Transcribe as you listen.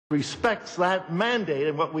respects that mandate,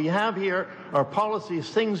 and what we have here are policies,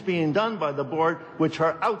 things being done by the board which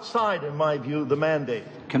are outside, in my view, the mandate.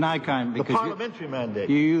 Can I because the parliamentary mandate.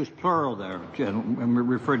 You used plural there, and we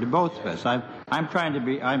referred to both of us. I'm trying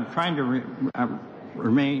to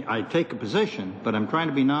remain. I take a position, but I'm trying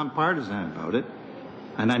to be nonpartisan about it,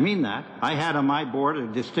 and I mean that. I had on my board a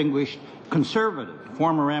distinguished conservative,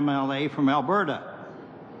 former MLA from Alberta.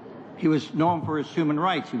 He was known for his human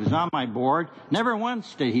rights. He was on my board. Never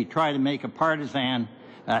once did he try to make a partisan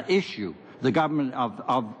issue, the government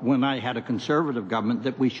of when I had a conservative government,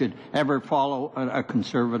 that we should ever follow a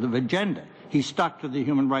conservative agenda. He stuck to the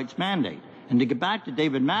human rights mandate. And to get back to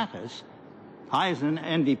David Matas, I, as an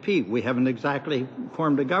NDP, we haven't exactly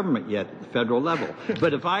formed a government yet at the federal level.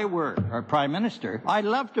 But if I were our Prime Minister, I'd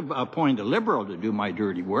love to appoint a Liberal to do my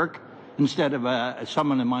dirty work instead of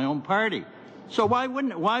someone in my own party. So why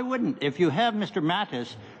wouldn't, if you have Mr.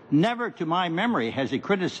 Matas, never to my memory has he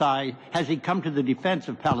come to the defense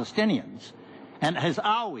of Palestinians, and has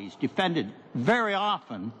always defended very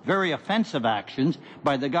often very offensive actions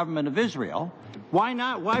by the government of Israel. Why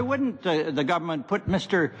not? Why wouldn't the government put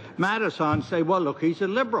Mr. Matas on and say, well, look, he's a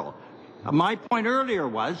Liberal? My point earlier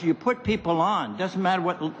was you put people on, doesn't matter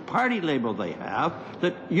what party label they have,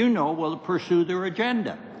 that you know will pursue their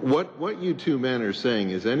agenda. What you two men are saying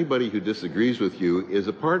is anybody who disagrees with you is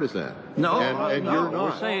a partisan. No, and no, you're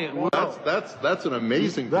not. Saying, That's an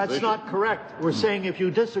amazing That's position. not correct. We're saying if you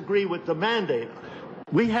disagree with the mandate.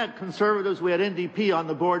 We had conservatives, we had NDP on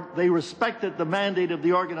the board. They respected the mandate of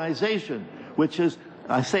the organization, which is,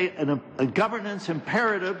 I say, a governance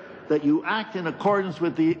imperative that you act in accordance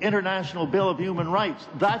with the International Bill of Human Rights.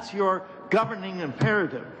 That's your governing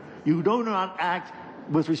imperative. You do not act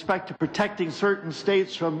with respect to protecting certain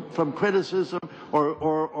states from criticism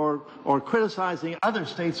or criticizing other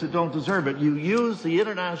states that don't deserve it. You use the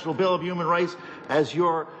International Bill of Human Rights as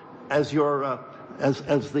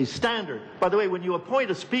the standard. By the way, when you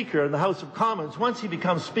appoint a speaker in the House of Commons, once he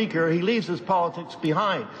becomes speaker, he leaves his politics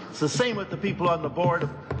behind. It's the same with the people on the board.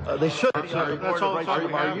 They should be on the board of rights.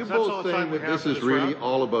 Are you both saying that this is really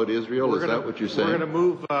all about Israel? Is that what you're saying? We're going to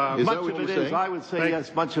move. Is that what you're saying? I would say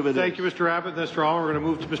yes, much of it is. Thank you, Mr. Abbott. Mr. Allmand, we're going to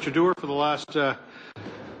move to Mr. Dewar for the last, well,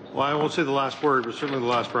 I won't say the last word, but certainly the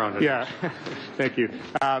last round. Yeah, thank you.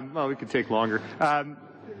 Well, we could take longer.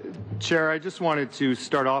 Chair, I just wanted to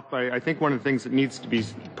start off by, I think one of the things that needs to be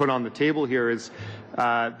put on the table here is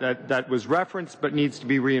that was referenced but needs to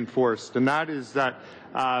be reinforced, and that is that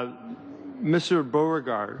Mr.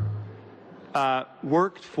 Beauregard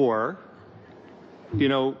worked for,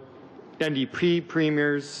 NDP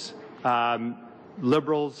premiers,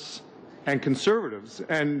 Liberals, and Conservatives,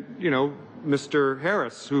 and, Mr.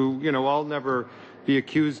 Harris, who, I'll never be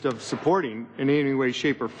accused of supporting in any way,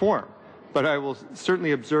 shape, or form. But I will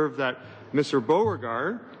certainly observe that Mr.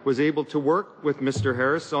 Beauregard was able to work with Mr.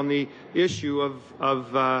 Harris on the issue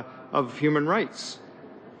of human rights.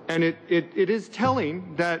 And it is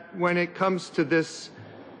telling that when it comes to this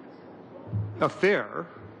affair,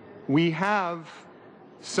 we have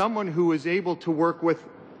someone who is able to work with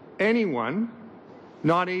anyone,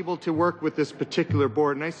 not able to work with this particular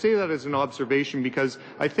board. And I say that as an observation because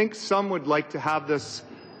I think some would like to have this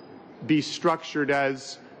be structured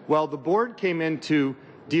as, well, the board came in to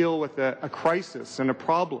deal with a crisis and a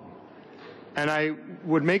problem. And I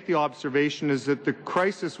would make the observation is that the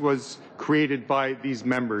crisis was created by these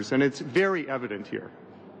members, and it's very evident here.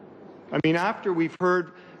 I mean, after we've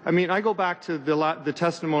heard, I go back to the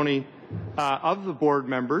testimony of the board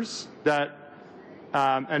members that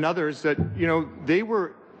and others that, they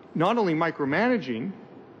were not only micromanaging,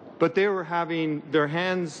 but they were having their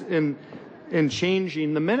hands in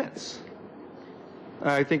changing the minutes.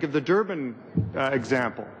 I think of the Durban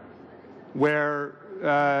example, where,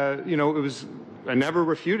 it was never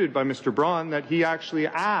refuted by Mr. Braun that he actually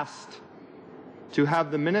asked to have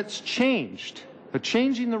the minutes changed,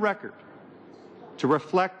 changing the record, to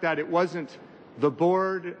reflect that it wasn't the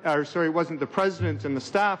board, it wasn't the president and the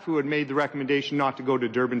staff who had made the recommendation not to go to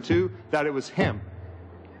Durban 2, that it was him.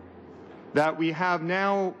 That we have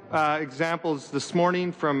now examples this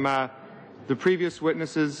morning from the previous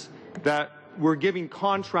witnesses that we're giving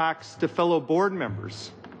contracts to fellow board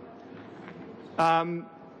members.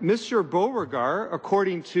 Mr. Beauregard,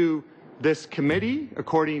 according to this committee,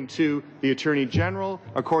 according to the Attorney General,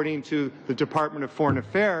 according to the Department of Foreign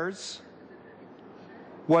Affairs,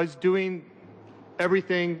 was doing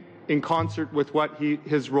everything in concert with what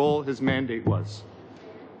his role, his mandate was.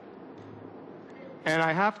 And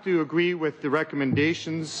I have to agree with the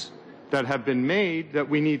recommendations that have been made that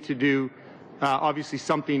we need to do obviously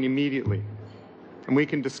something immediately. And we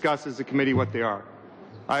can discuss as a committee what they are.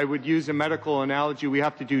 I would use a medical analogy. We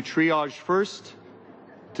have to do triage first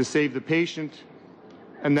to save the patient,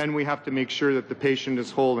 and then we have to make sure that the patient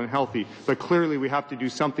is whole and healthy. But clearly we have to do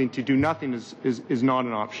something. To do nothing is not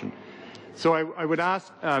an option. So I would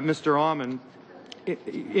ask Mr. Allmand,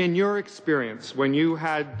 in your experience, when you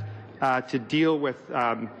had to deal with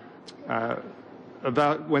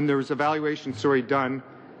when there was evaluation done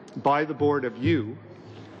by the board of you,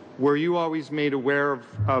 were you always made aware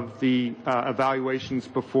of the evaluations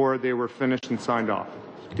before they were finished and signed off?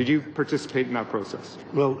 Did you participate in that process?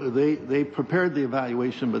 Well, they prepared the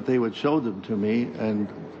evaluation, but they would show them to me, and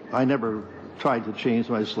I never tried to change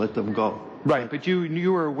them. I just let them go. Right, but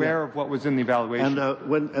you were aware of what was in the evaluation.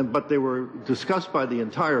 But they were discussed by the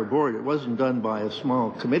entire board. It wasn't done by a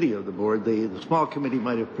small committee of the board. The small committee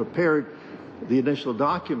might have prepared the initial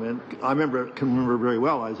document. I can remember very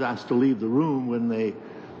well. I was asked to leave the room when they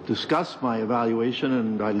discussed my evaluation,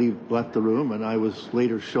 and I left the room, and I was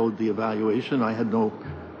later showed the evaluation. I had no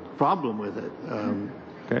problem with it.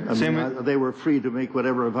 Okay. They were free to make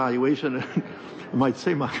whatever evaluation. I might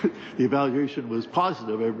say the evaluation was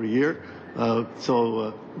positive every year. Of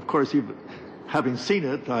course, having seen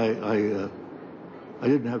it, I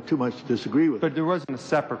didn't have too much to disagree with. But there wasn't a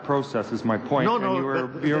separate process, is my point. No,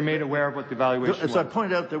 and you were made aware of what the evaluation was. As I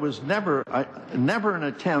pointed out, there was never an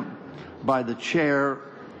attempt by the chair.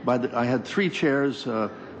 I had three chairs.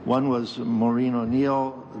 One was Maureen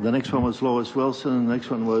O'Neill. The next one was Lois Wilson. The next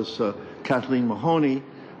one was Kathleen Mahoney.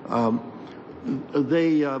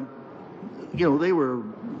 They were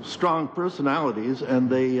strong personalities, and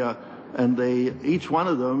they each one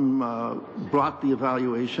of them brought the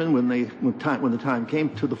evaluation when the time came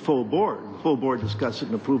to the full board. The full board discussed it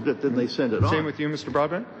and approved it. Then they sent it on. Same with you, Mr.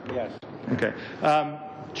 Broadbent? Yes. Okay.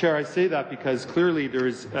 Chair, I say that because clearly there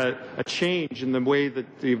is a change in the way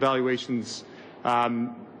that the evaluations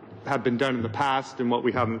have been done in the past and what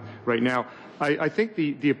we have right now. I think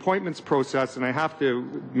the appointments process, and I have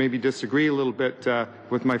to maybe disagree a little bit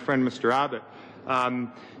with my friend Mr. Abbott.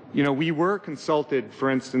 We were consulted, for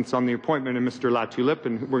instance, on the appointment of Mr. Latulippe,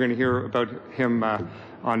 and we're going to hear about him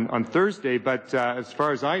on Thursday. But as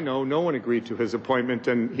far as I know, no one agreed to his appointment,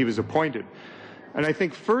 and he was appointed. And I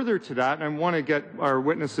think further to that, and I want to get our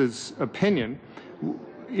witnesses' opinion.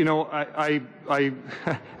 I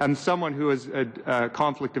am someone who has a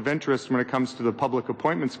conflict of interest when it comes to the Public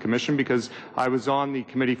Appointments Commission, because I was on the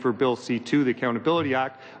committee for Bill C-2, the Accountability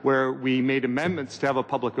Act, where we made amendments to have a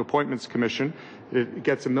Public Appointments Commission. It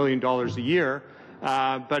gets $1 million a year,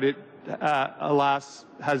 but it, alas,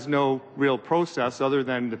 has no real process other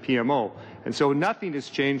than the PMO. And so nothing has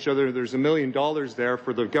changed other than there's $1 million there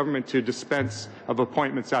for the government to dispense of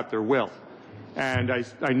appointments at their will. And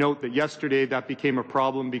I note that yesterday that became a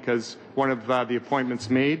problem because one of the appointments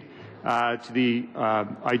made to the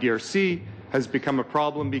IDRC has become a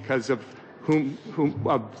problem because of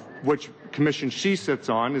which commission she sits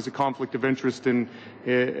on is a conflict of interest in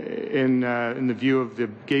the view of the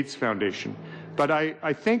Gates Foundation. But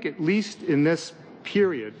I think at least in this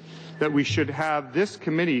period that we should have this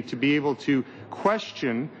committee to be able to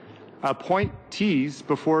question appointees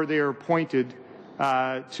before they are appointed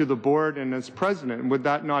to the board and as president. And would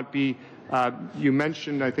that not be, you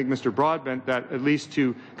mentioned, I think, Mr. Broadbent, that at least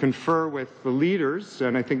to confer with the leaders,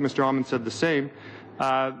 and I think Mr. Allmand said the same,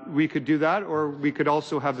 we could do that, or we could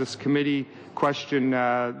also have this committee question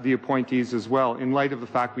the appointees as well, in light of the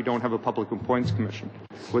fact we don't have a Public Appointments Commission.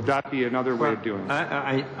 Would that be another way of doing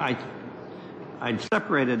it? I'd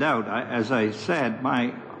separate it out. As I said,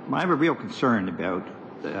 I have a real concern about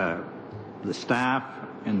the staff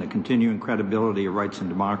and the continuing credibility of rights and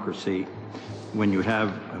democracy when you have,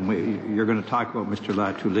 and you're going to talk about Mr.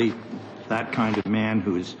 Latulippe, that kind of man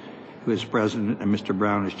who is president, and Mr.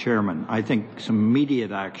 Brown is chairman. I think some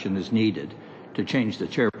immediate action is needed to change the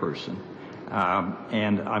chairperson.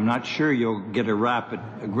 And I'm not sure you'll get a rapid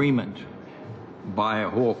agreement by a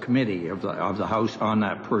whole committee of the House on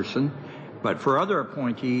that person. But for other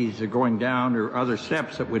appointees going down or other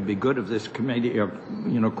steps that would be good if this committee of,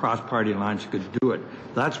 cross-party lines could do it.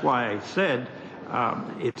 That's why I said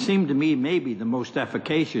it seemed to me maybe the most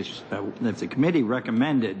efficacious if the committee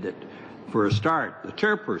recommended that for a start, the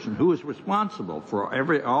chairperson who is responsible for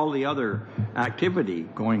all the other activity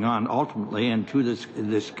going on ultimately and to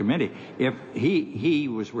this committee, if he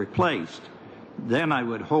was replaced, then I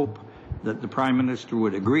would hope that the Prime Minister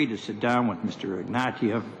would agree to sit down with Mr.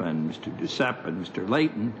 Ignatieff and Mr. Duceppe and Mr.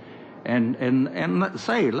 Layton and let's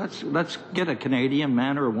say, let's get a Canadian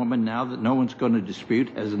man or a woman now that no one's going to dispute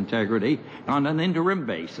has integrity on an interim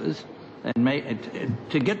basis, and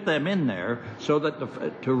to get them in there so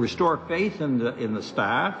that to restore faith in the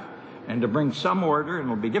staff, and to bring some order, and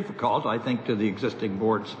it'll be difficult, I think, to the existing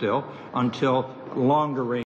board still, until longer range